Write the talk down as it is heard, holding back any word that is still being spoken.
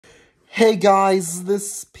Hey guys,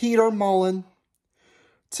 this is Peter Mullen.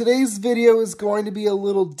 Today's video is going to be a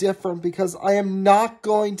little different because I am not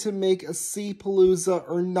going to make a C-Palooza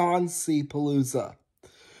or non-C-Palooza.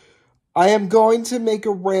 I am going to make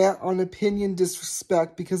a rant on opinion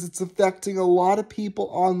disrespect because it's affecting a lot of people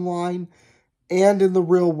online and in the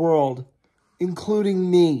real world,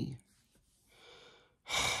 including me.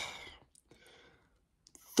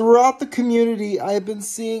 Throughout the community, I have been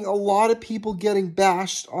seeing a lot of people getting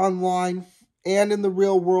bashed online and in the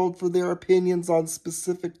real world for their opinions on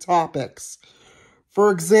specific topics. For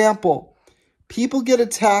example, people get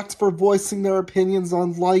attacked for voicing their opinions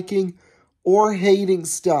on liking or hating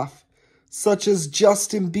stuff, such as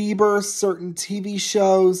Justin Bieber, certain TV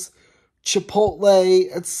shows, Chipotle,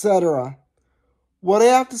 etc. What I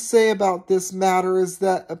have to say about this matter is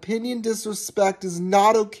that opinion disrespect is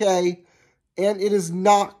not okay, and it is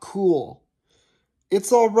not cool.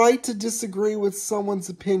 It's alright to disagree with someone's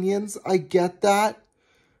opinions, I get that,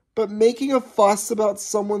 but making a fuss about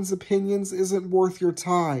someone's opinions isn't worth your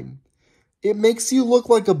time. It makes you look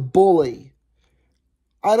like a bully.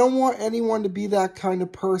 I don't want anyone to be that kind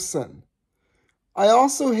of person. I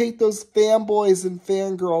also hate those fanboys and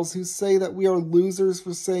fangirls who say that we are losers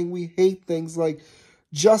for saying we hate things like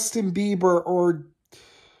Justin Bieber or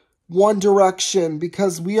One Direction,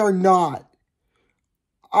 because we are not.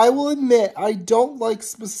 I will admit I don't like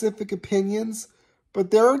specific opinions,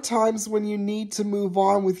 but there are times when you need to move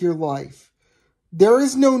on with your life. There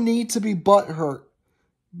is no need to be butthurt.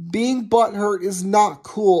 Being butthurt is not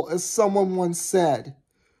cool, as someone once said.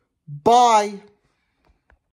 Bye.